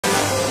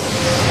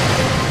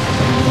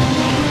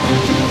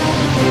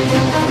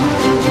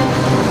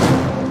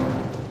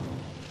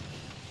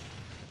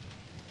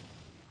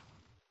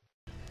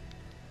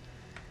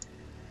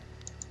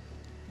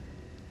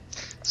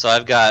So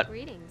I've got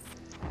Greetings.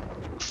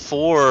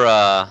 4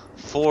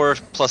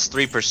 plus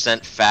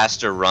 3%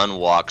 faster run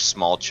walk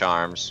small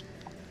charms.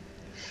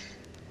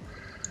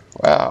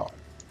 Wow.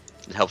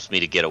 It helps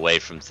me to get away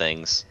from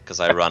things because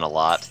I run a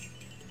lot.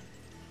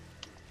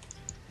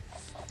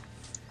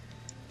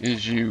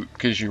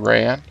 Because you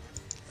ran?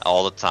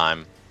 All the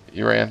time.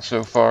 You ran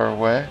so far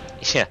away?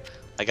 Yeah,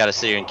 I gotta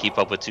sit here and keep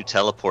up with 2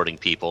 teleporting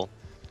people.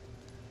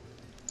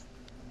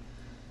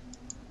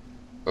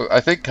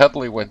 I think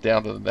Cuddly went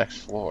down to the next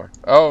floor.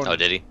 Oh, Oh,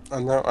 did he?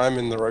 No, I'm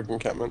in the rogue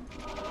encampment.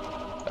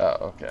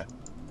 oh, okay.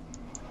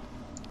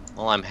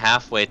 Well, I'm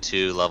halfway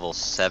to level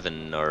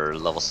 7 or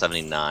level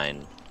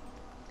 79.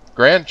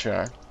 Grand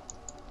Charm.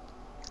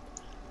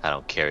 I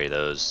don't carry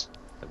those.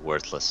 They're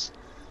worthless.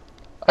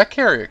 I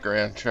carry a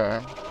Grand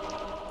Charm.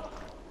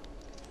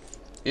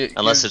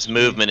 Unless it's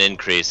movement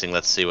increasing.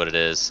 Let's see what it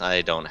is.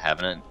 I don't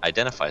have an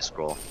identify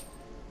scroll.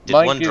 Did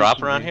Mine one gives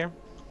drop around me- here?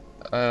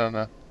 I don't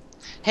know.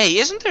 Hey,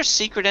 isn't there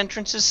secret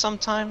entrances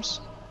sometimes?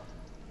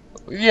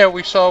 Yeah,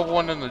 we saw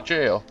one in the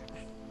jail.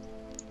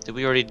 Did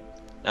we already...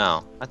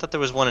 Oh, I thought there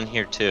was one in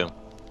here too.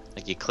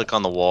 Like you click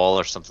on the wall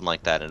or something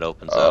like that and it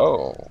opens up.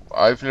 Oh,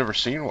 I've never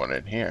seen one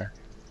in here.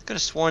 I could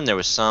have sworn there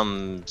was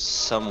some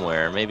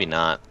somewhere. Maybe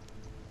not.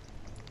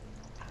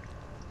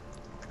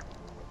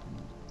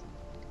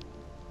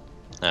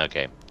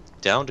 Okay,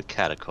 down to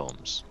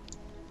catacombs.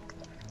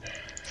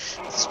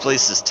 This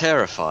place is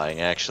terrifying,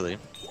 actually.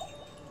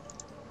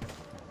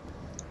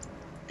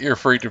 You're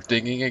afraid of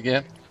digging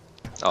again?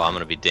 Oh, I'm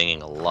gonna be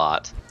dinging a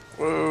lot.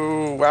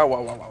 Whoa! Wow!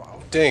 Wow! Wow! Wow!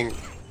 Wow! Ding!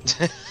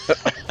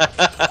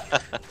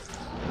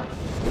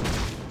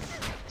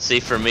 See,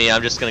 for me,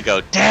 I'm just gonna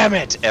go, damn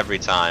it, every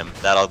time.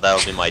 That'll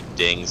be my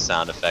ding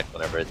sound effect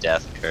whenever a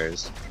death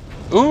occurs.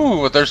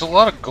 Ooh, there's a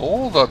lot of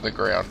gold on the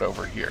ground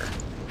over here.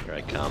 Here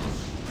I come.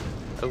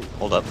 Oh,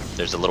 hold up.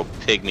 There's a little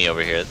pygmy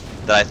over here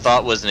that I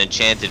thought was an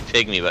enchanted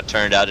pygmy, but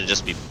turned out to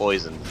just be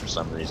poisoned for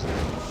some reason.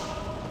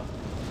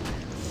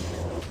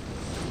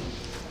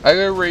 I'm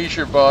gonna raise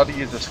your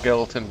body as a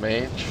skeleton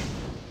mage.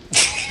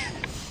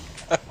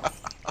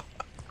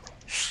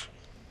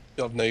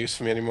 You'll have no use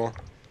for me anymore.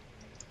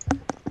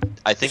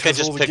 I think I Because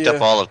just all the picked up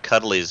gear- all of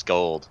Cuddly's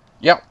gold.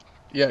 Yep.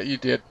 Yeah, you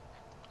did.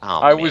 Oh,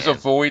 I was man.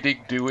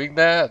 avoiding doing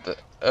that.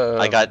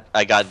 I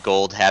got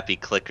gold happy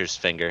clicker's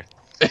finger.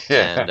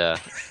 And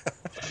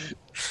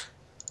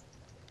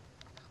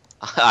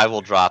I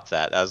will drop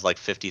that. That was like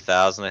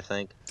 50,000, I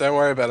think. Don't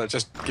worry about it.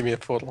 Just give me a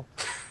portal.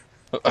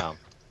 Oh.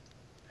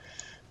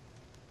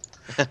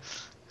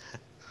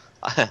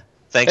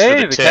 Thanks Hey,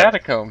 for the the tip.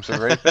 catacombs are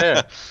right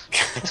there.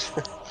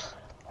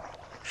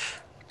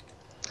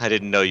 I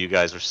didn't know you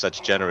guys were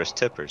such generous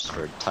tippers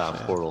for town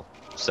portal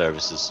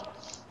services.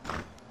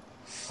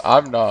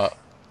 I'm not.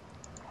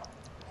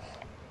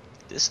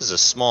 This is a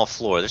small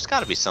floor. There's got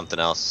to be something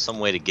else, some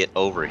way to get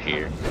over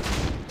here.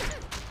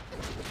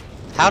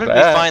 How did we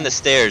Bad. find the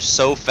stairs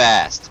so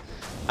fast?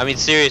 I mean,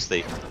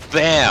 seriously.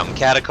 Bam!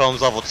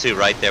 Catacombs level 2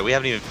 right there. We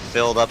haven't even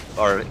filled up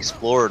or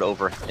explored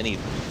over any,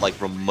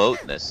 like,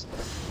 remoteness.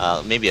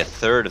 Maybe a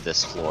third of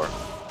this floor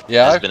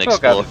Yeah, has I've been still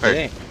got the explored.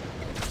 thing.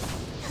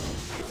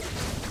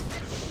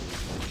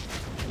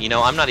 You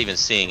know, I'm not even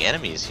seeing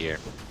enemies here.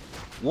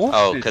 Wolf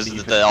Oh, is because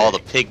even all the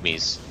big.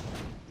 pygmies.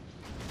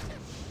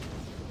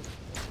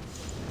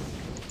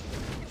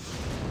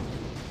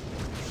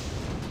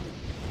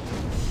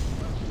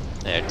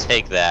 There,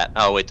 take that.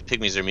 Oh wait, the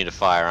pygmies are immune to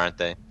fire, aren't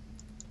they?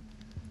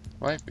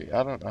 Might be.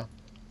 I don't know.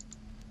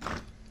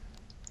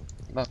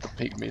 Not the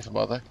pygmies,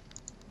 mother.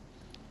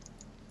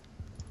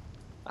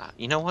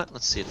 You know what?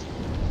 Let's see.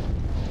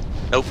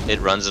 Nope, it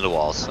runs into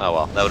walls. Oh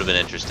well, that would have been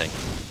interesting.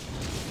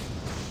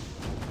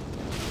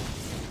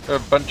 There are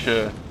a bunch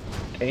of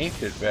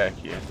tainted back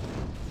here.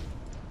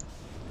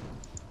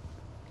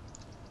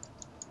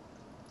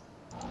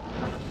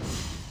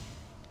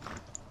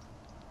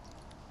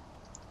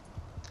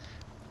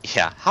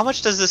 Yeah, how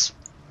much does this...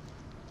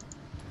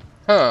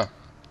 Huh.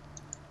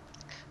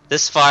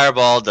 This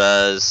fireball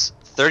does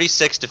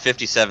 36 to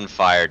 57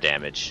 fire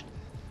damage.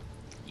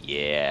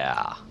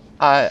 Yeah.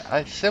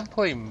 I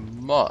simply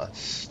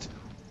must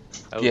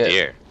Oh get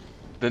dear.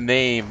 the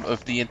name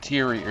of the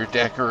interior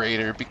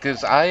decorator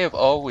because I have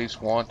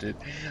always wanted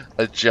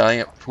a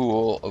giant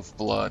pool of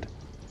blood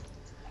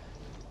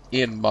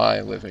in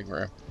my living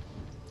room.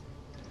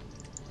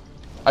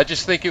 I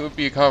just think it would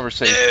be a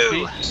conversation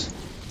No. piece.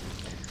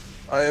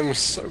 I am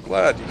so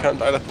glad you can't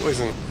die to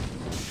poison.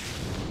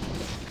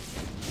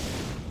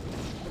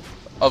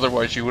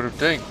 Otherwise you would have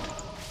dinged.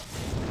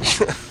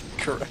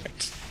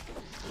 Correct.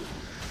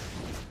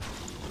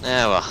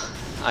 Yeah, well,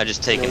 I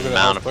just take You an wanna get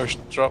a amount health of...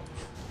 potion drop.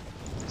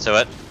 So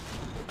what?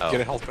 Get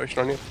a Oh, health potion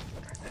on you.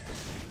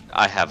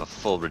 I have a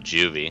full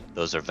rejuvie.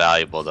 Those are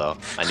valuable though.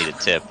 I need a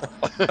tip.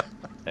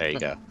 There you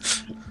go.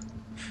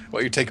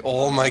 Well, you take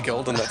all my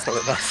gold and that's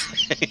not enough.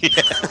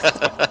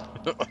 Yeah.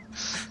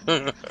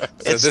 So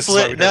It's this is why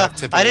we split. don't No, have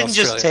tipping I in didn't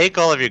just Australia. take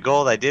all of your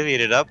gold. I divvied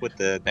it up with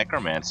the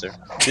Necromancer.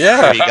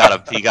 Yeah. He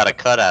got a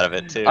cut out of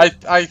it too.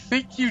 I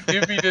think you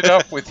divvied it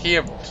up with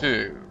him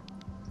too.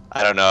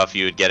 I don't know if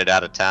you would get it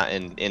out of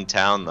town in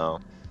town though.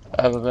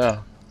 I don't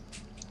know.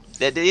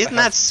 Isn't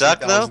that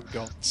suck though? 2,000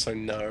 gold, so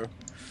no.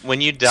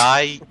 When you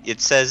die,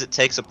 it says it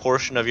takes a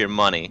portion of your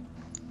money,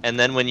 and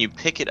then when you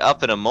pick it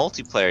up in a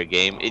multiplayer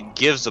game, it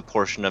gives a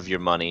portion of your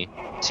money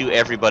to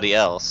everybody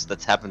else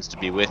that happens to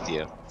be with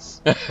you.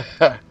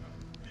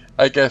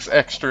 I guess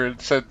extra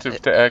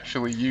incentive to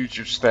actually use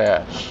your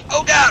stash.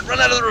 Oh god, run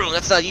out of the room!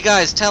 That's not you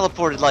guys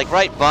teleported like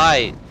right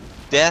by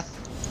death.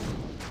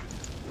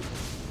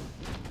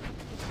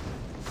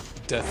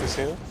 Death is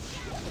here.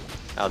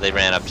 Oh, they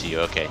ran up to you.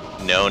 Okay.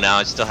 No, now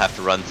I still have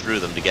to run through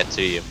them to get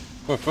to you.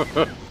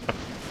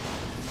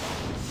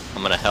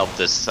 I'm gonna help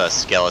this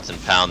skeleton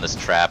pound this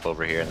trap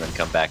over here and then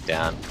come back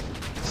down.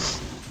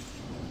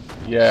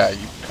 Yeah,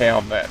 you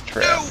pound that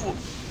trap. No!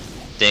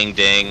 Ding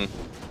ding.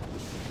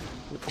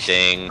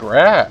 Ding.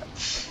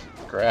 Grats.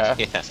 Grats.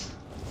 Yeah.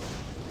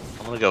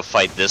 I'm gonna go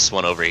fight this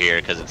one over here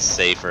because it's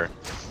safer.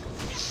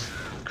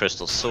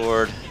 Crystal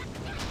sword.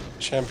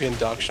 Champion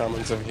Dark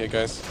Shamans over here,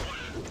 guys.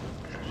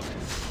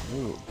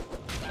 Ooh.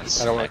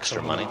 That's I don't want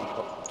extra money.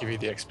 I'll give you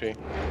the XP.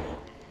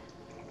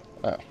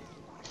 Oh.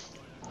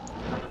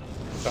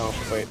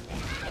 Oh, wait.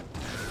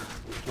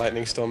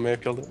 Lightning Storm may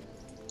have killed it.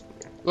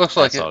 Looks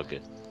like That's it. all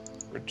good.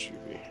 Rejuve.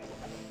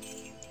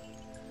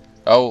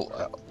 Oh,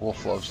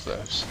 Wolf loves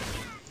those.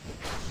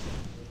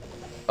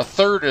 A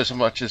third as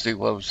much as he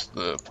loves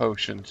the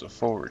potions of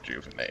full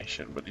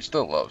rejuvenation, but he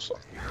still loves them.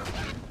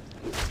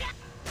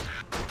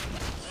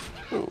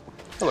 Ooh,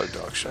 hello,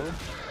 Dark Shaman.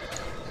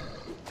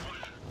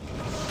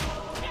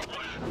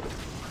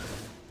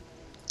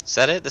 Is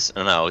that it? This?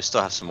 Oh, no, we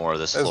still have some more of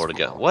this floor to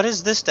go. What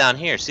is this down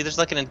here? See, there's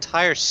like an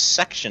entire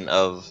section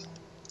of...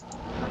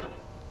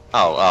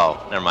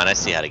 Oh, never mind. I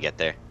see how to get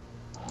there.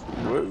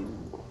 Whoa.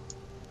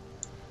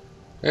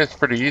 Yeah, it's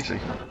pretty easy.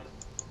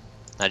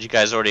 Did you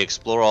guys already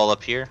explore all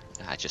up here?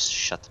 I just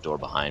shut the door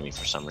behind me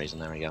for some reason.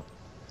 There we go.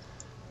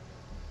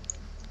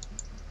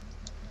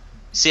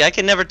 See, I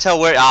can never tell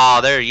where...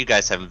 Oh, there, you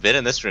guys haven't been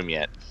in this room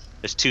yet.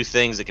 There's two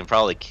things that can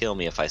probably kill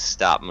me if I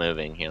stop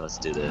moving. Here, let's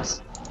do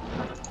this.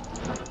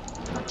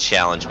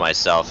 Challenge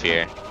myself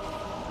here.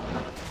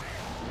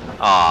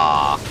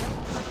 Ah.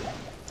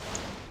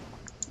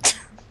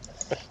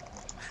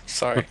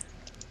 Sorry.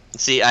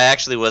 See, I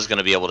actually was going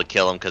to be able to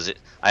kill him because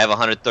I have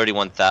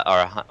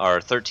 131,000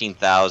 or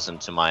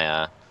 13,000 to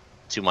my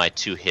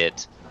 2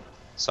 hit.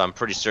 So I'm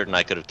pretty certain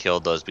I could have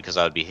killed those because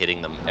I would be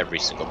hitting them every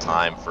single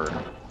time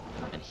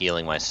and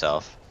healing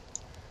myself.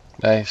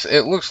 Nice.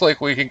 It looks like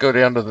we can go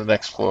down to the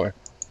next floor.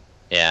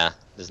 Yeah,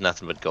 there's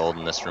nothing but gold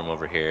in this room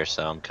over here,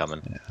 so I'm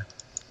coming. Yeah.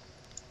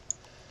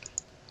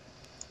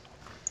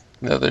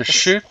 Now there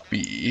should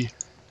be...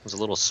 It was a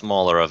little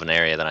smaller of an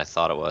area than I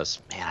thought it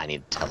was. Man, I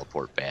need to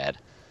teleport bad.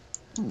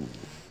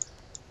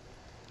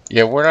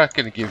 Yeah, we're not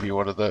going to give you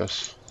one of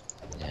those.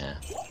 Yeah.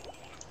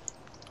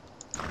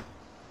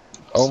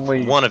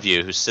 Only one of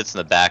you who sits in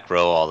the back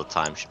row all the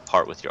time should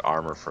part with your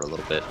armor for a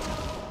little bit.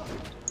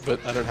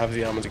 But I don't have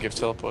the armor to give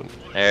teleport.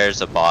 There's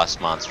a boss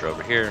monster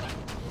over here.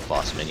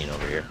 Boss minion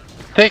over here.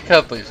 Take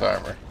Cuddly's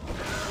armor.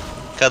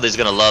 Cuddly's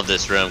gonna love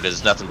this room because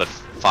it's nothing but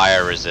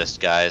fire resist,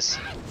 guys.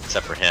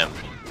 Except for him.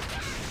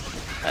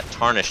 That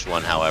tarnished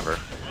one, however.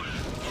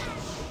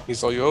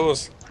 He's all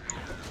yours.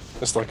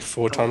 There's like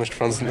 4 tarnished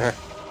ones in there.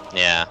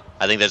 Yeah,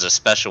 I think there's a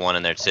special one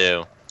in there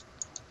too.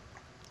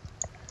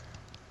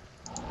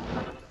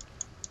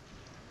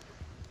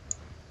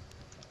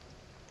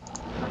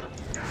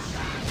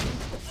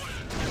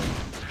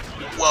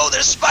 Whoa,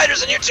 there's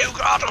spiders in here too!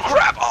 Oh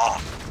crap!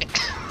 Oh!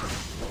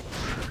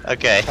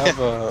 Okay.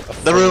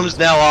 The room's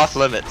now off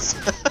limits.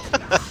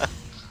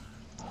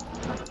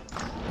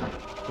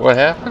 What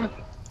happened?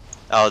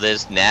 Oh,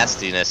 there's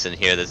nastiness in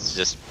here that's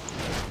just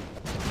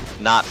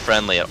not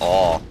friendly at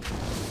all.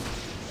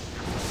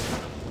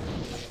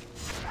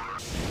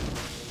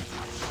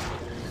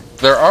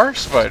 There are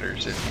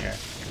spiders in here.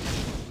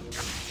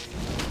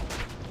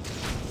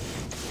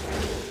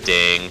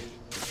 Ding.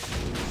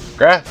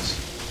 Grats.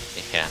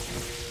 Yeah.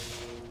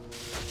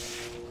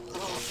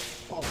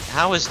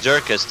 How is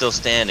Durka still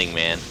standing,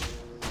 man?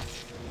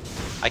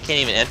 I can't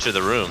even enter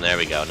the room. There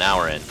we go. Now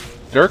we're in.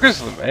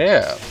 Durka's the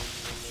man.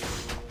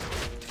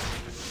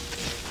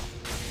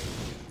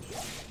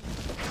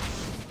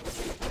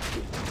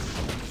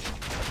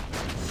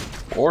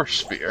 Or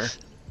spear.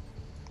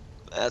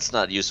 That's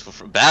not useful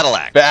for battle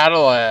axe.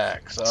 Battle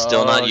axe.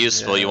 Still not Oh,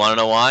 useful. yeah. You want to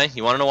know why?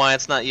 You want to know why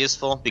it's not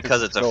useful?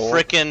 Because it's a gold.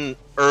 frickin'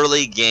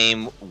 early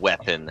game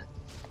weapon.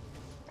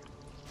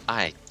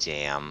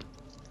 Damn.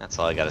 That's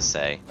all I gotta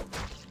say.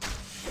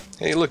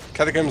 Hey, look,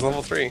 Catacombs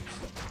level 3.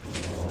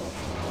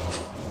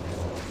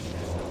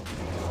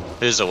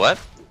 Who's a what?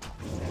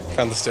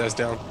 Found the stairs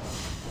down.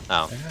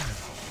 Oh.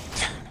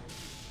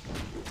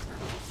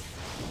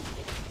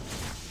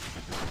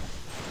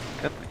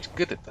 Cuddly's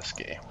good at this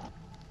game.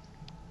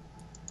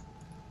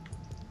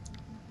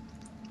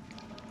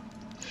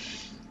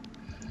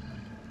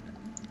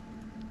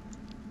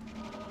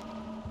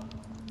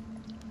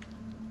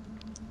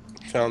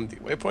 Found the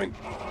waypoint.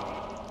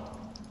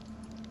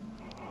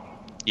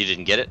 You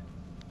didn't get it?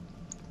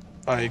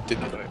 I did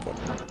get the waypoint.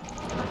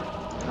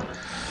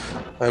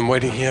 I'm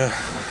waiting here.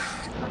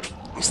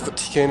 So the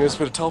TK knows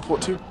where to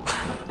teleport to.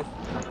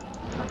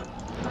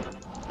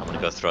 I'm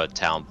gonna go throw a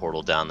town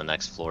portal down the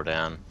next floor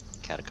down.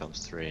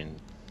 Catacombs 3 and...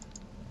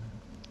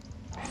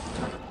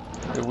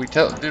 Did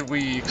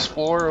we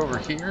explore over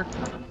here?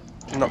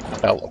 No.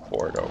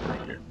 Teleport over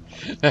here.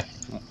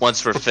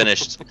 Once we're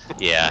finished,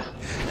 yeah,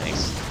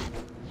 thanks.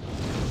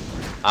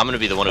 I'm gonna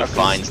be the one who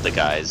finds the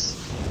guys.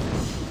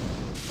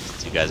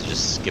 Since you guys are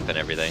just skipping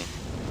everything.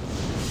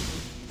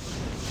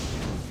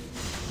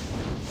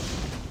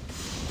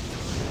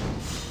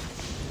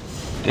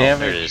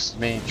 Damage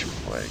major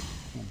play.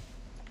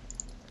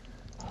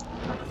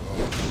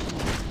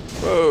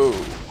 Whoa.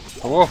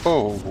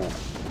 Whoa.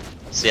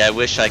 See, I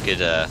wish I could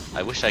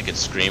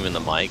scream in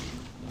the mic,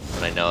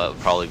 but I know it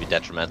would probably be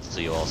detrimental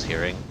to you all's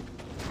hearing.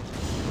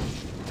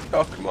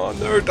 Oh, come on,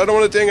 no, I don't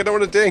want to ding, I don't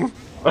want to ding.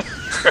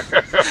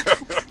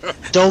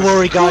 Don't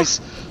worry,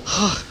 guys.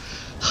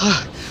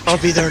 I'll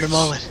be there in a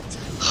moment.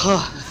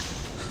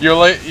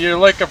 You're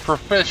like a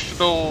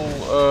professional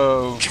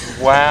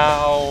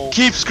WoW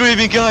Keep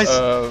screaming, guys.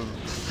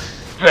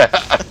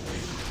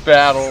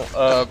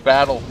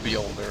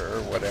 battlefielder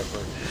or whatever.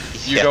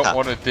 You Yeah. don't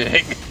want to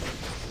ding.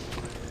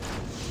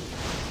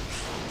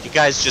 You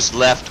guys just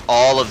left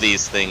all of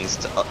these things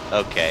to...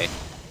 okay.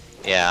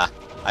 Yeah.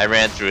 I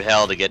ran through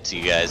hell to get to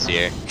you guys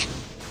here.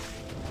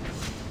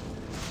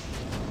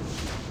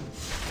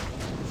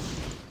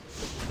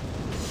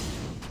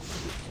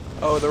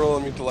 Oh, they're all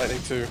immune to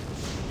lightning too.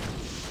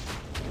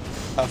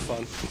 Have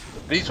fun.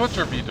 These ones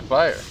are immune to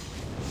fire.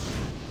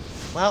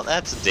 Well,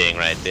 that's a ding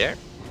right there.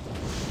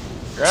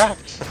 Yeah.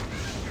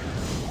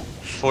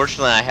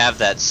 Fortunately, I have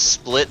that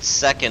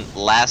split-second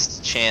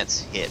last chance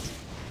hit.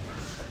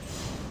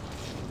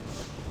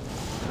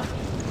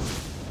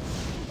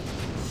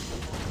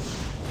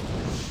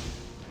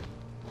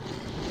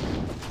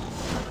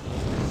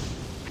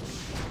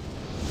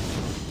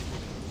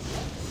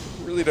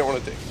 Really don't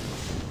want to ding.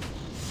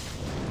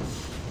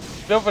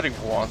 Nobody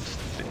wants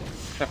to ding,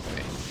 except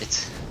me.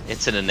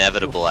 It's an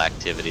inevitable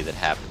activity that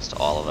happens to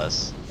all of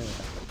us,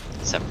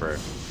 except for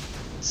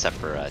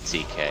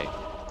TK.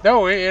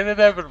 No, it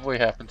inevitably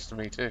happens to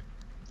me too.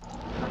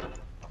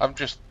 I'm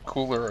just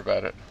cooler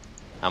about it.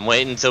 I'm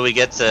waiting until we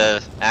get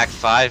to Act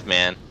 5,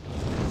 man.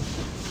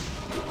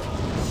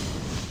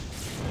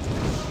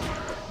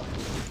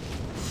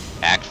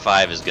 Act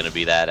 5 is gonna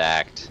be that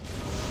act.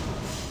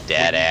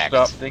 Dad act.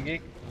 Stop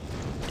dinging.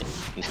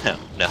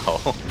 No.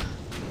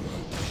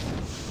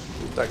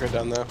 That go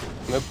down there.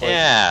 No point.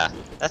 Yeah,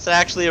 that's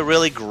actually a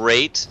really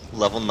great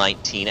level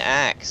 19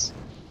 axe.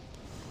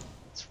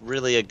 It's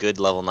really a good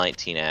level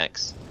 19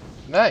 axe.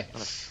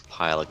 Nice.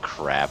 Pile of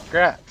crap.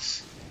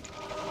 Congrats.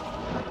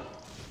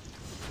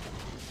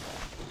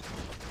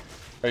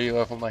 Are you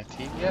level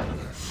 19 yet?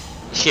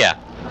 Yeah.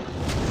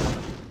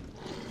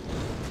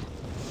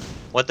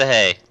 What the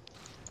hey?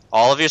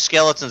 All of your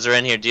skeletons are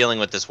in here dealing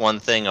with this one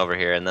thing over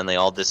here, and then they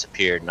all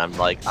disappeared, and I'm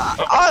like, That's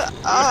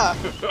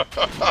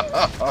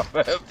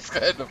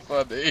kind of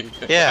funny.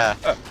 Yeah.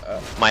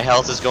 My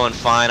health is going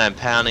fine, I'm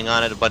pounding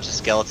on it, a bunch of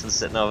skeletons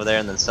sitting over there,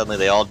 and then suddenly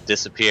they all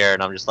disappear,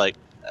 and I'm just like,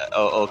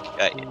 oh,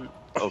 okay.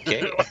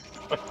 Okay.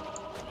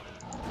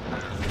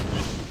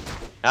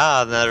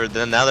 Now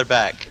they're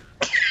back.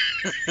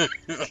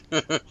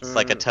 It's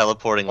like a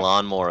teleporting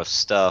lawnmower of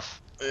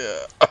stuff.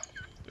 Yeah.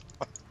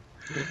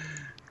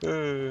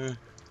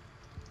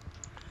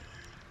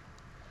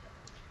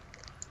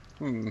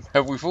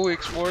 Have we fully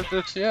explored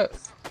this yet?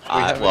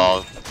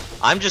 Well,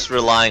 I'm just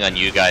relying on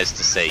you guys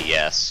to say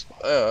yes.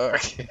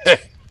 Okay.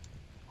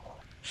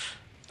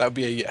 That would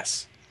be a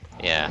yes.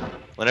 Yeah.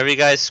 Whenever you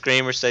guys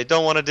scream or say,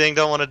 don't want to ding,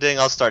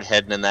 I'll start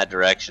heading in that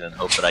direction and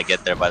hope that I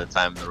get there by the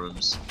time the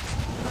room's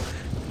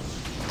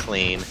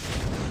clean.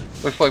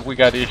 Looks like we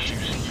got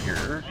issues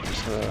here,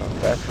 so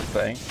that's the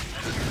thing.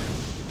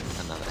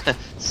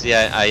 See,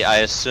 I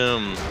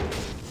assume,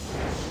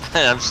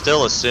 and I'm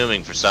still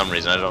assuming for some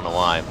reason, I don't know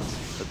why,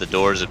 that the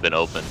doors have been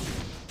opened.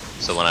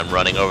 So when I'm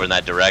running over in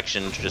that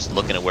direction, just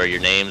looking at where your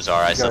names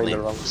are, I suddenly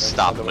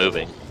stop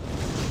moving.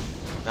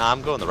 No,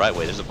 I'm going the right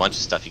way. There's a bunch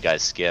of stuff you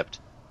guys skipped.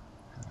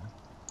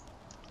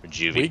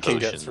 Rejuvie We can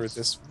potions. get through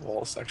this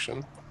wall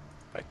section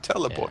by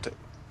teleporting.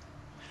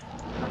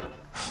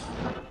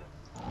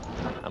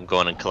 I'm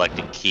going and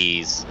collecting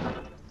keys.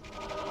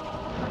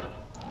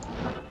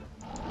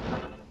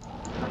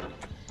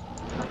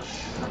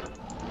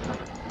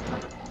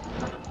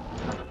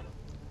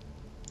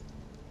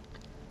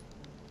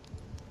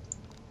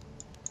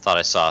 Thought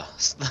I saw.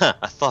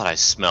 I thought I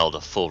smelled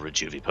a full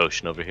Rejuvie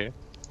potion over here.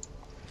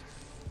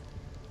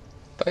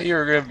 Thought you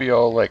were gonna be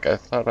all like, I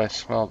thought I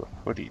smelled a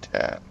footy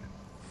tat.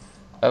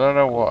 I don't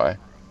know why.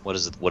 What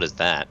is it? What is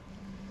that?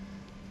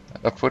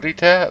 A footy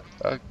tat?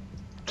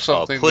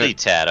 Something. Oh, putty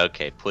tat.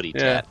 Okay, putty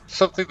tat.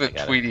 Something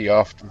that Tweety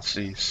often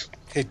sees.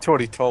 Hey,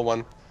 Torty, tall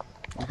one.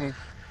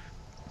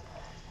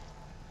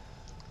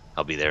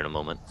 I'll be there in a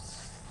moment.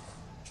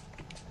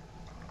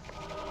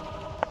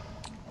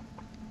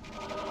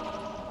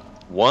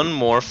 One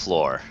more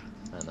floor,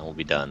 and then we'll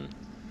be done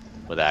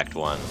with Act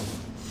 1.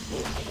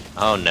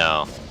 Oh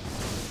no.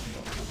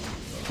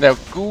 Now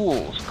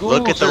ghouls.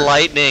 Look at the are-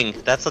 lightning.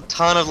 That's a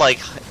ton of like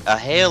a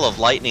hail of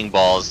lightning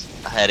balls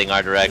heading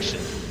our direction.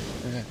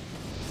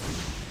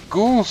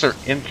 Ghouls are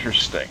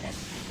interesting.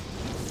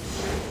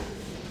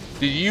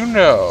 Do you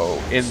know,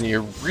 in the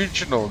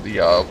original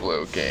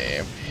Diablo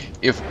game,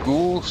 if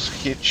ghouls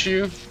hit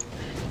you,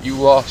 you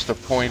lost a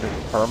point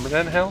of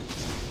permanent health?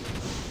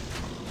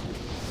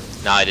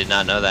 No, I did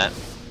not know that.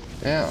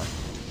 Yeah.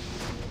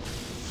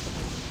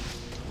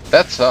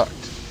 That sucked.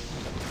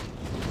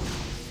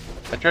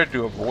 I tried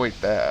to avoid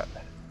that.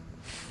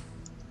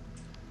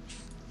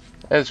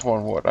 As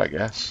one would, I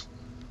guess.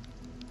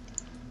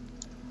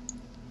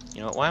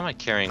 You know, why am I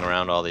carrying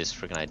around all these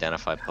freaking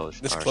identify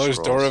potions? This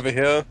closed door over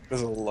here,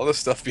 there's a lot of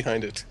stuff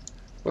behind it.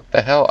 What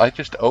the hell? I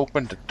just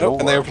opened the door. Oh,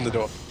 and they opened the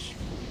door.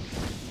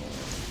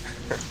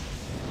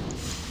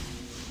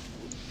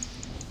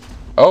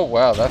 Oh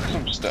wow, that's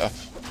some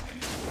stuff.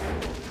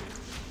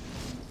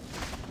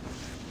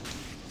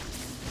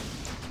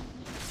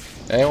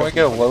 Anyone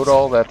gonna load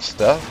all that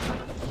stuff?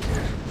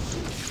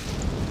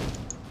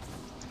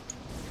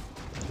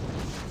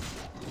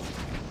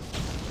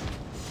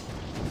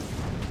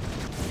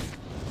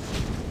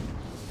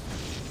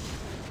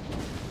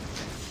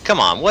 Come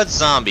on, what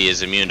zombie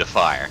is immune to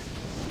fire?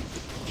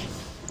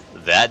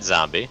 That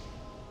zombie.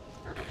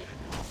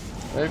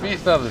 Maybe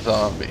he's not a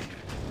zombie.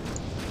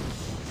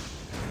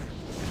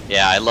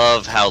 Yeah, I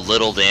love how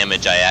little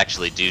damage I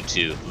actually do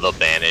to the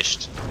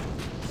Banished.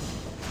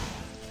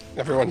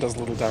 Everyone does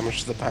little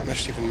damage to the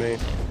Banished, even me.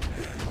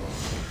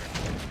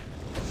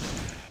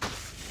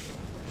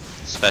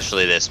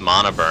 Especially this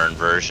mana burn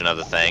version of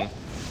the thing.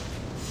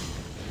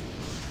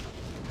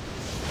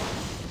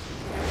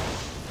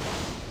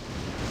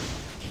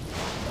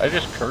 I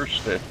just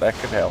cursed it. That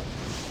could help.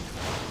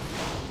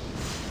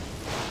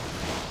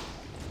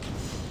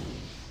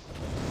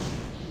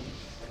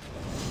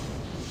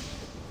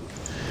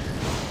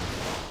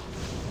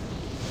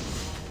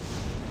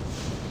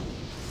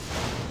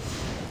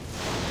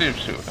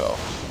 Seems to help.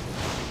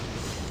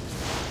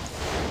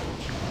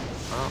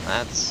 Well,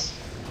 that's...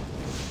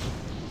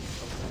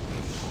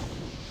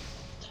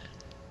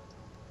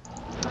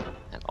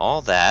 And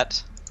all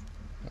that.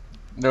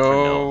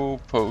 No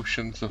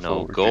potions of No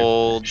overdo-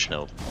 gold,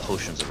 no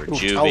potions of Ooh,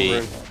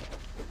 rejuvie.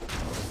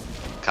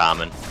 Talrun.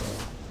 Common.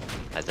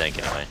 I think,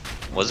 anyway.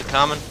 Was it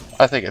common?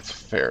 I think it's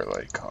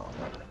fairly common.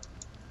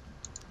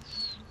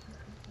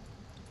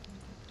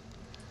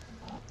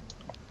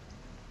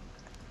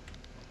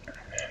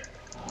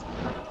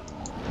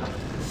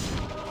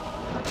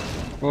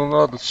 We'll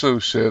not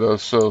associate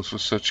ourselves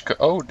with such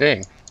oh,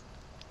 dang.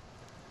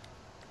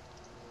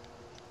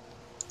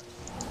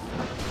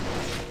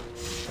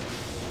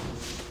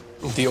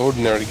 The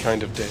ordinary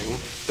kind of ding.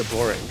 The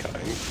boring kind.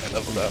 I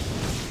leveled up.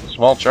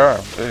 Small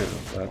charm, too.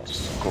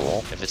 That's cool.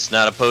 If it's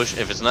not a potion,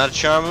 if it's not a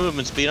charm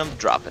movement speed, I'm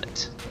dropping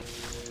it.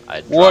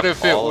 I'd What drop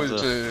if it all of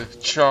was the-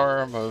 a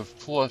charm of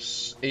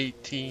plus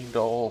 18 to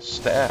all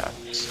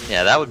stats?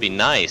 Yeah, that would be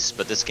nice,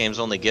 but this game's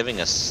only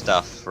giving us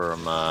stuff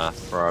from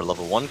for our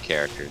level 1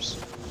 characters.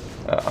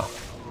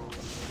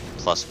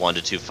 Plus 1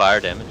 to 2 fire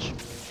damage.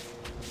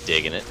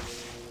 Digging it.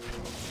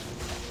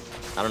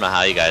 I don't know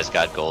how you guys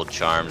got gold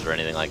charms or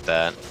anything like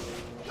that.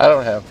 I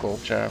don't have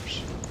gold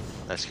charms.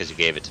 That's because you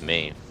gave it to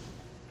me.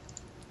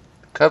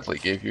 Cuddly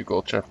gave you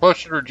gold charm.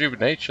 Potion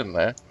rejuvenation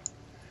there.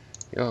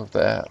 You have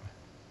that.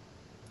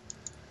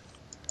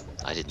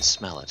 I didn't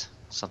smell it.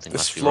 Something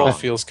This must be floor wrong.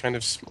 feels kind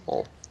of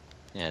small.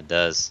 Yeah, it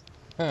does.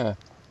 Huh.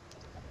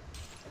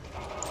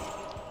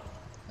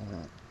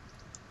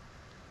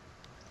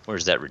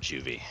 Where's that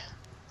rejuvie?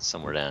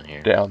 Somewhere down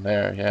here. Down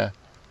there, yeah.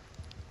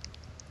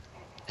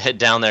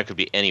 Down there could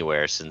be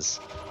anywhere since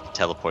you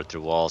teleport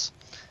through walls.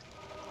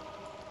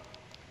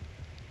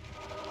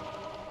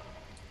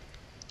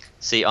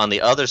 See, on the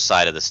other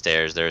side of the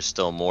stairs, there's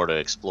still more to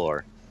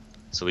explore.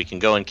 So we can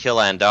go and kill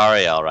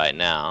Andariel right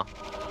now,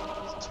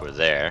 since we're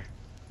there.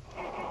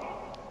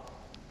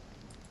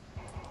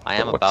 I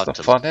am But about what's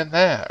the to. fun in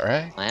that,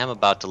 right? I am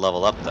about to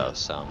level up though,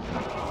 so.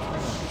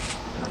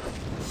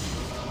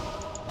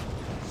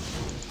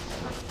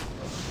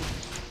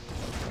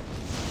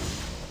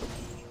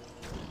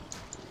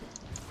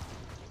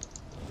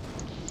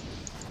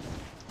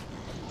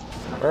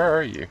 Where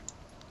are you?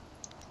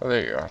 Oh,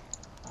 there you are.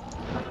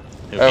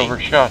 Who, I me?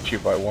 overshot you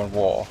by one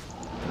wall.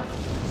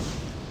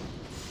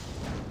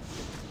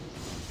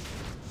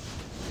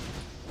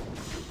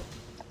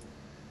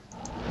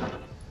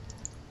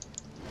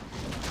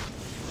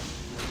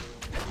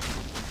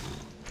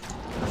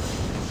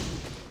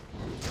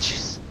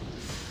 Jeez.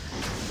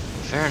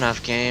 Fair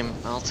enough, game.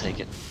 I'll take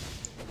it.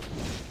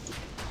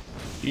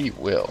 He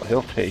will.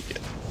 He'll take it.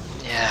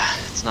 Yeah,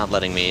 it's not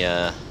letting me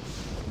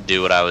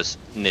do what I was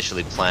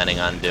initially planning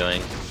on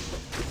doing.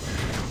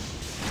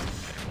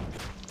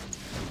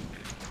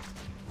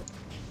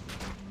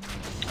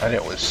 And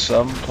it was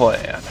some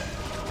plan.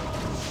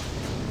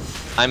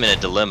 I'm in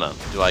a dilemma.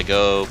 Do I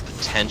go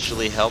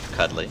potentially help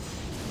Cuddly,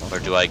 or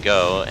do I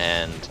go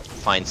and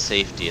find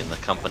safety in the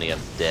company of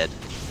the dead?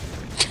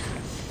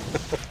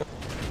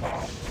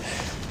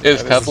 Is That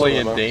is a Cuddly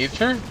in dilemma.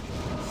 danger?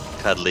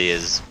 Cuddly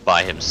is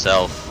by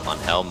himself on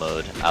hell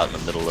mode, out in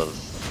the middle of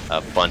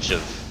a bunch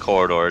of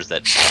corridors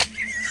that.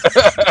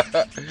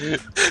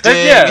 Then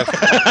yes.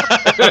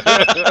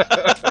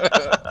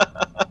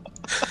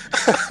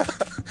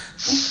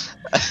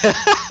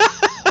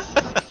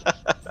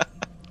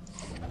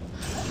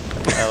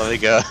 Let me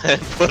go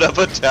and put up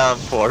a town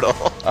portal.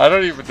 I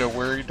don't even know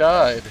where he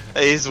died.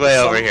 He's way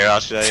over here,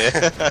 I'll show you.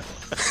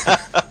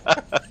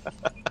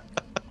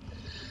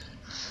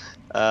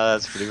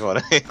 That's pretty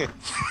funny.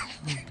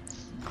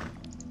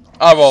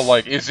 I'm all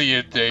like, is he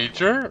in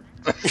danger?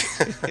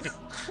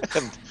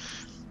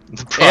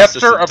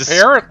 Answer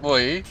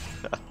apparently.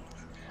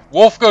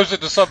 Wolf goes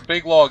into some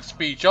big long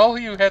speech. All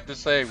you had to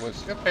say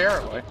was,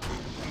 apparently.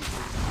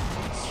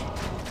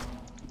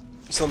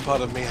 Some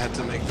part of me had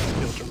to make that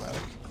feel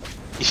dramatic.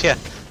 Yeah.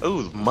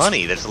 Ooh,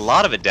 money. There's a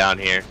lot of it down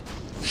here.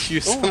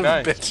 You son of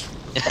a bitch.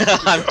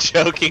 I'm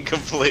joking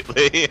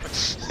completely.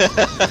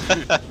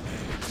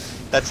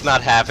 That's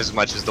not half as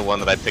much as the one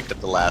that I picked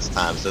up the last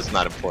time, so it's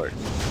not important.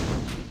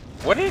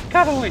 What did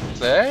Cuddly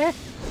say?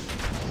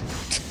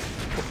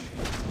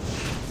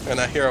 And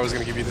here I was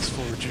going to give you this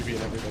full rejuvie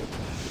and everything.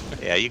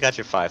 Yeah, you got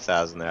your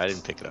 5,000 there. I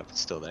didn't pick it up. It's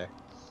still there.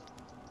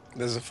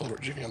 There's a full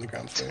rejuvie on the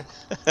ground for you.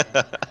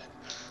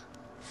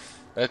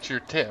 That's your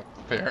tip,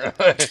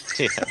 apparently.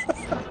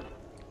 Yeah.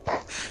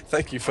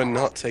 Thank you for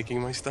not taking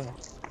my stuff.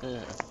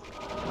 Yeah.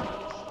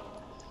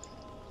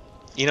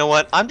 You know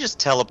what? I'm just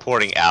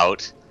teleporting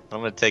out. I'm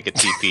gonna take a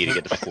TP to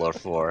get to floor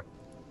 4.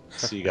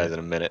 See you guys in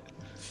a minute.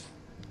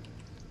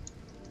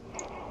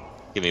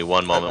 Give me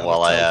one moment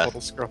while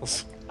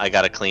I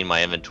gotta clean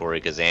my inventory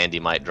because Andy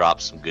might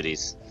drop some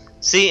goodies.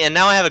 See, and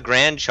now I have a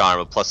grand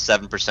charm of plus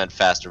 7%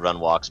 faster run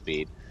walk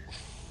speed.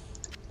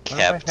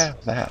 Kept. I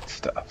have that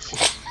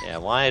stuff. Yeah,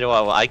 why do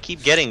I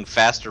keep getting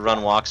faster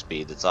run walk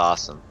speed? It's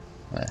awesome.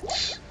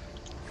 Nice.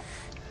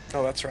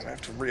 Oh, that's right. I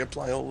have to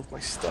reapply all of my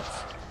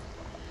stuff.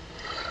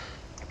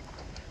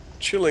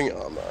 Chilling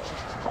armor,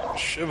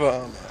 shiver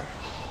armor,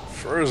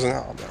 frozen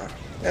armor,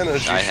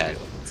 energy shield.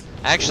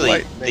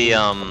 Actually,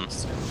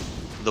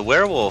 the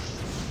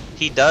werewolf,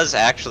 he does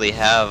actually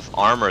have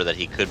armor that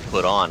he could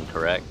put on,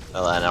 correct?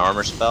 An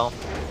armor spell?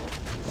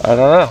 I don't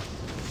know.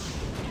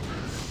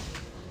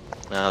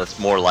 No, that's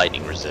more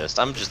lightning resist.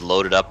 I'm just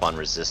loaded up on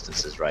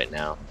resistances right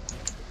now.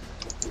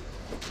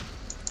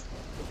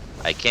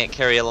 I can't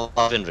carry a lot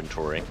of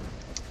inventory.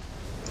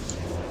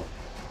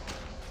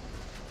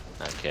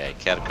 Okay,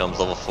 catacombs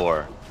level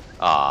 4.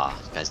 Ah,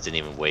 guys didn't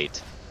even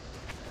wait.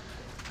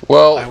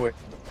 Well,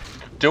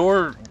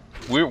 door.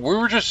 We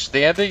were just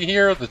standing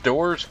here. The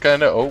door's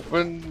kind of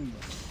open.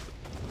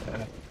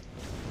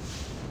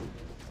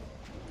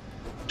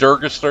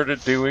 Durga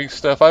started doing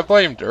stuff. I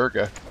blame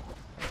Durga.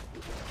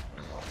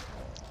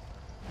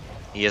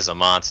 He is a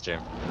monster.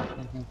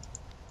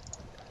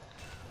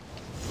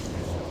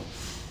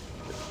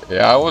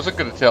 Yeah, I wasn't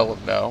gonna tell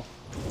him no.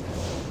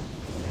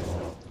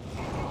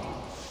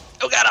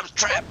 Oh god, I'm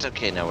trapped!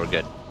 Okay, now we're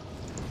good.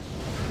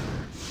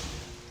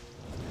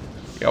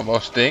 You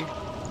almost ding?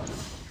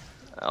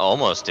 I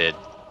almost did.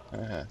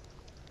 Uh-huh.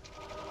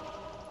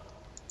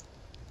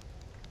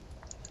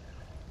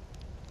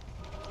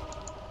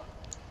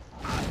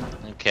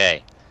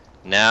 Okay.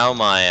 Now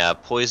my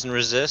poison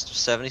resist of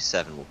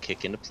 77 will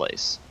kick into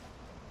place.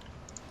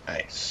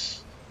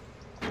 Nice.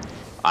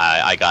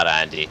 I got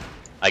Andy.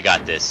 I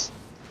got this.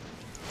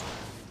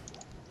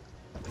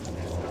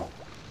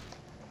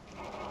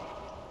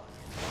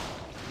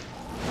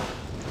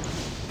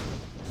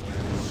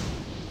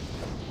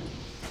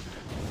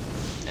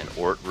 And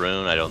Ort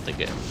Rune, I don't think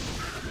it...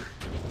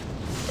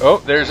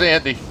 Oh, there's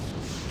Andy.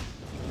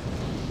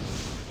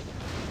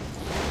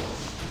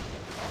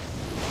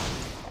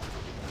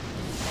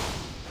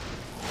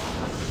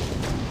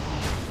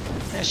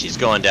 Yeah, she's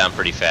going down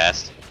pretty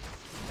fast.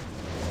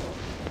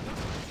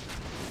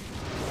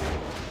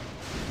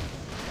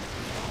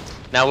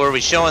 Now, were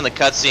we showing the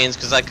cutscenes?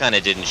 Because I kind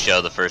of didn't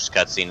show the first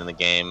cutscene in the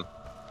game.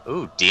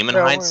 Ooh, Demon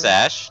Hide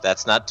Sash.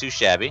 That's not too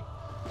shabby.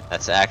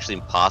 That's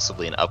actually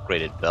possibly an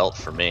upgraded belt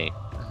for me.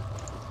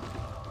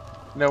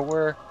 No,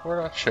 we're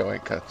not showing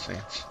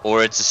cutscenes.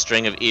 Or it's a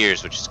string of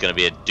ears, which is going to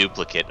be a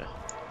duplicate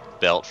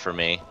belt for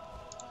me.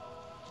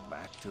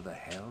 Back to the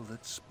hell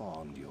that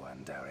spawned you,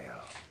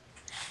 Andariel.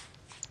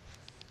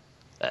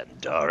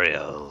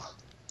 Andariel,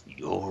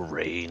 your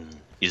reign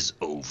is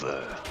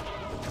over.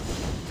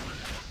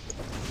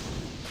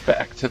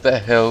 Back to the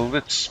hell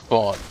that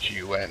spawned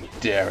you,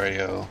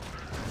 Andariel.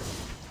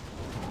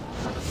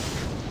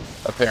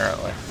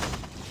 Apparently.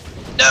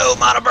 No,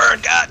 Mana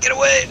Burn, God, get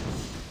away!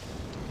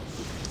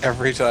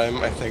 Every time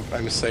I think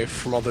I'm safe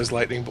from all those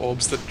lightning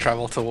bulbs that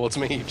travel towards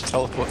me, you just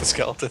teleport the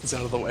skeletons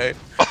out of the way.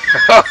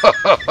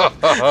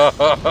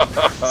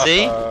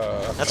 See?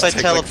 That's why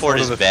teleport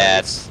is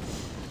bad. Face.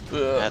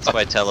 That's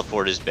why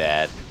teleport is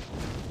bad.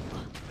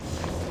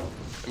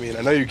 I mean,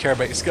 I know you care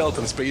about your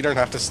skeletons, but you don't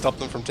have to stop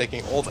them from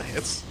taking all the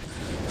hits.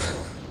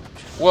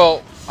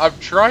 Well, I've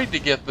tried to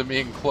get them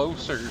in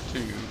closer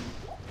to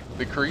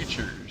the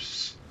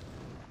creatures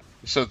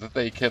so that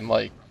they can,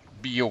 like,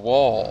 be a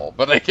wall,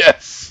 but I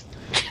guess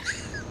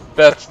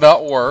That's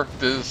not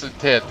worked as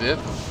intended.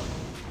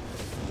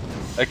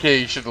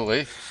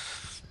 Occasionally.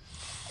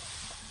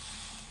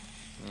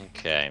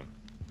 Okay.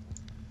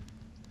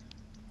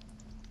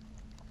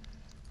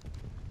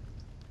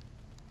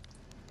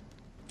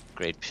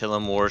 Great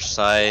Pilum War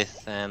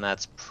Scythe, and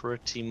that's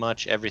pretty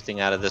much everything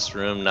out of this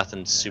room.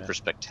 Nothing super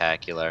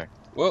spectacular.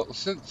 Well,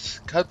 since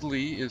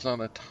Cuddly is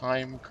on a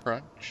time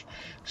crunch,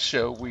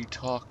 shall we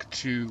talk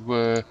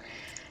to,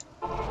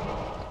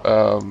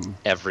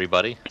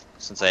 Everybody,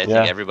 since I Yeah.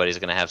 think everybody's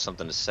gonna have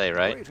something to say,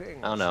 right?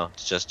 Greetings. Oh no,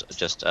 it's just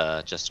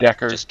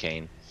Decker. just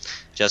Kane.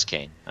 Just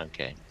Kane,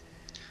 okay.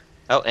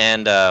 Oh,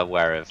 and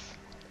Wariv.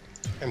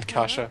 And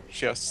Kasha,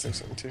 she has to say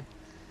something too.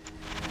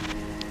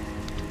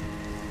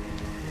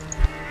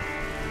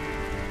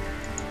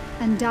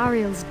 And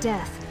Dariel's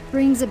death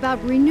brings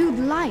about renewed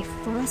life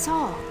for us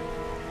all.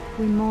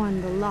 We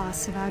mourn the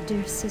loss of our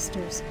dear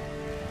sisters,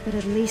 but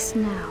at least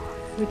now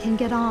we can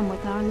get on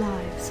with our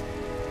lives.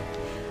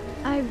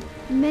 I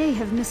may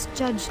have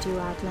misjudged you,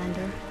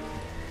 Outlander.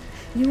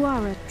 You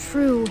are a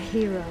true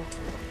hero,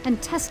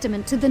 and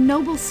testament to the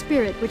noble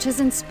spirit which has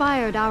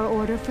inspired our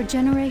order for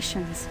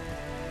generations.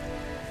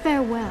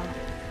 Farewell,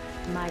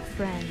 my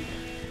friend.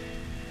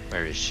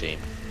 Where is she?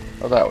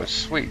 Oh, that was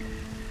sweet.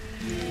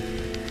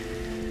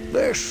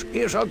 This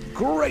is a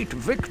great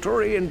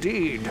victory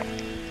indeed,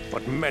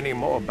 but many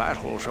more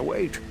battles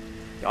await.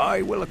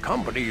 I will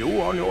accompany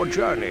you on your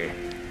journey,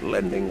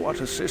 lending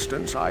what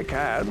assistance I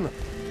can.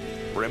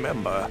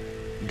 Remember,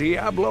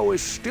 Diablo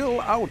is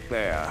still out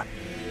there,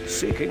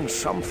 seeking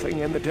something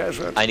in the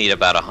desert. I need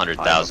about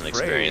 100,000 I'm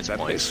afraid experience that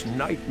points. this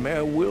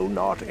nightmare will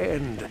not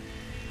end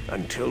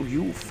until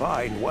you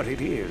find what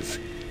it is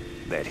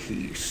that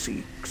he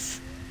seeks.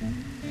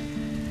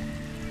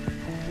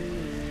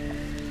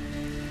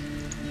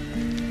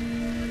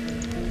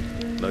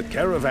 The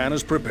caravan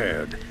is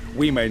prepared.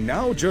 We may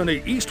now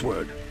journey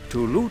eastward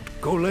to Loot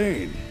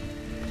Golain.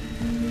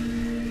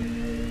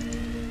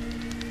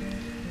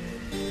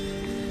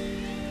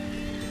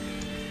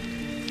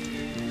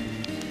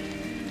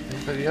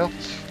 Anybody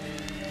else?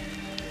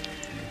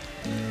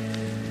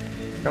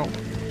 No.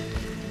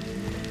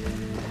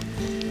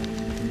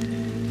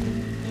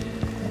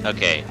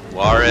 Okay,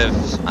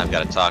 Wariv, I've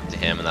got to talk to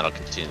him, and that'll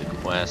continue the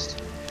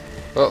quest.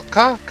 Well,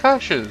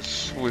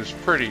 Kasha's was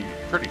pretty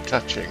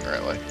touching,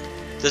 really.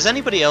 Does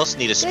anybody else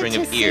need a string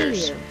Good of to see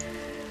ears? you.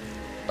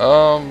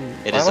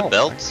 It I is a don't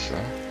belt. think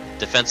so.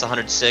 Defense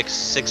 106,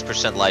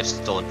 6% life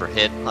stolen per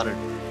hit, 100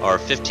 or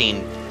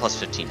 15 plus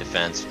 15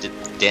 defense.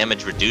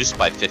 Damage reduced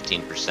by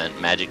 15%.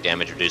 Magic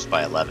damage reduced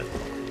by 11.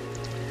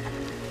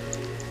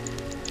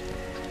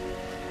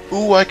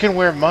 Ooh, I can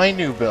wear my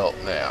new belt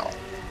now.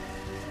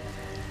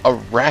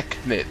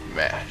 Arachnid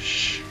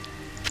mesh.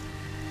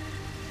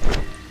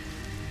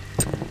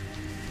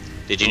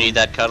 Did you need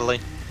that, Cuddly?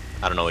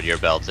 I don't know what your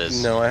belt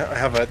is. No, I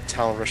have a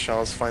Tal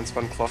Rashal's fine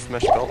spun cloth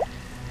mesh belt.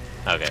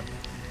 Okay.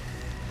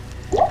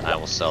 I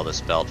will sell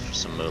this belt for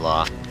some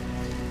moolah.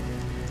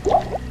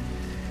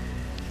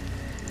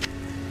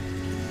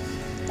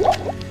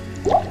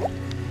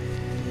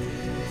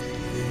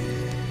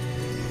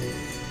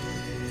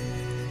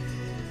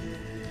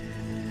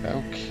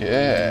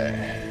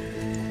 Okay.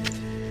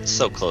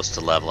 So close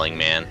to leveling,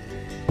 man.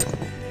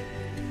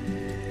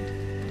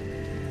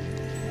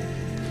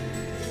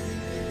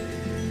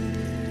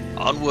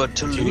 Onward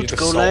to Do you need Loot the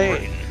soul Golain.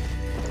 ring?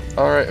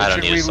 Alright, I don't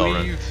should need a we soul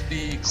rune. leave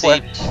the See,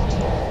 quest?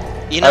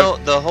 You know,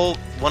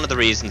 one of the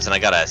reasons, and I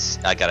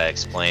gotta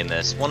explain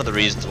this. One of the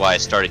reasons why I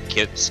started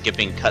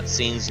skipping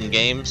cutscenes in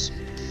games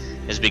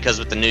is because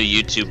with the new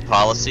YouTube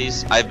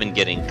policies, I've been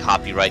getting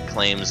copyright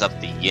claims up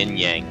the yin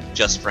yang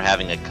just for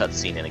having a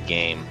cutscene in a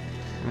game.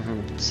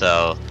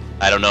 So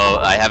I don't know.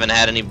 I haven't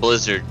had any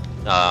Blizzard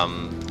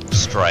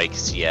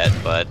strikes yet,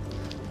 but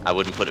I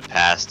wouldn't put it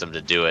past them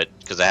to do it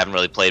because I haven't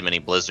really played many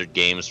Blizzard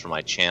games for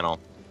my channel.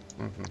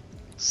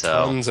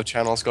 So Tons of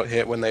channels got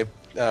hit when they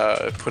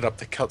put up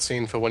the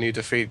cutscene for when you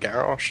defeat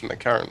Garrosh in the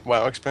current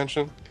WoW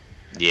expansion,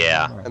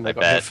 yeah, and I they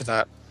got hit bet. for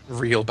that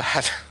real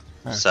bad.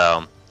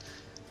 So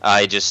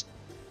I'm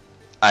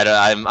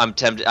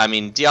tempted. I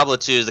mean, Diablo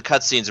 2, the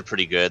cutscenes are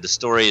pretty good. The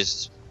story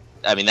is,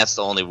 I mean, that's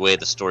the only way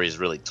the story is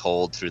really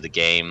told through the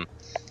game.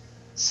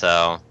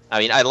 So, I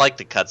mean, I like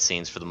the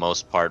cutscenes for the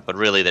most part, but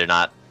really they're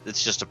not.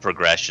 It's just a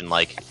progression,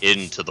 like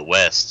into the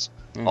west,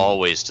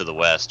 always to the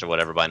west, or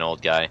whatever by an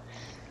old guy.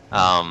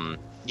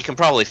 You can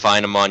probably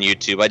find them on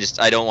YouTube.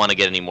 I don't want to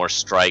get any more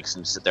strikes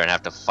and sit there and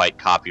have to fight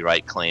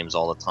copyright claims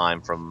all the time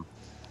from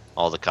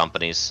all the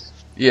companies.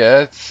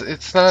 Yeah, it's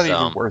not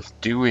So- even worth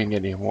doing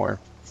anymore,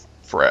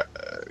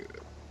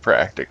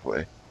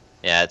 practically.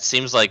 Yeah, it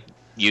seems like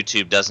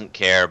YouTube doesn't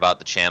care about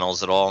the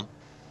channels at all.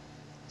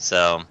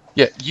 So,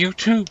 Yeah,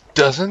 YouTube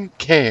doesn't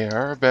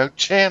care about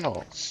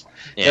channels.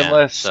 yeah,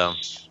 Unless, so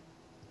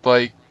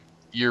like,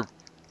 you're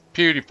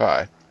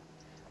PewDiePie.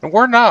 And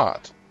we're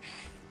not.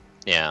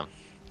 yeah.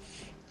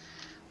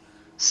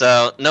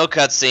 So, no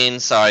cutscene.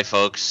 Sorry,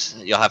 folks.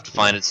 You'll have to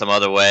find it some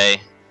other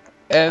way.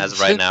 And As of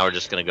right now, we're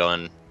just gonna go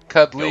and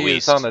Cuddly go is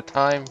east. on a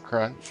time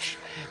crunch.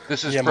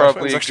 this is Yeah, my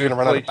probably phone's a actually good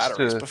going to run out of place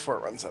batteries before it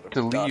runs out of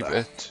to leave data.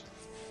 it.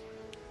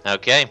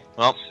 Okay,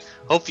 well,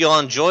 hope you all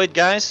enjoyed,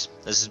 guys.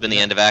 This has been the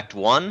end of Act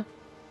 1,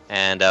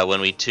 and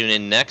when we tune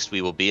in next,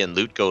 we will be in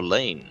Loot Go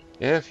Lane.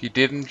 Yeah, if you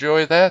did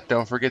enjoy that,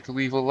 don't forget to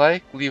leave a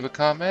like, leave a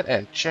comment,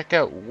 and check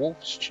out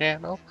Wolf's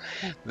channel.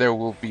 There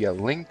will be a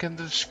link in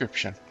the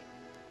description.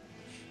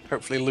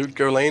 Hopefully Loot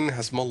Go Lane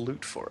has more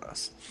loot for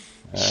us.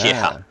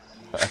 Yeah.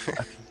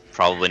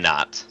 Probably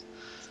not.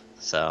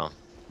 So,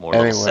 more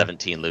level Anyway.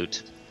 17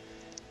 loot.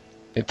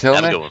 Until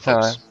Have a good next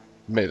one, time, folks.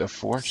 may the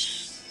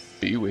Force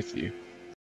be with you.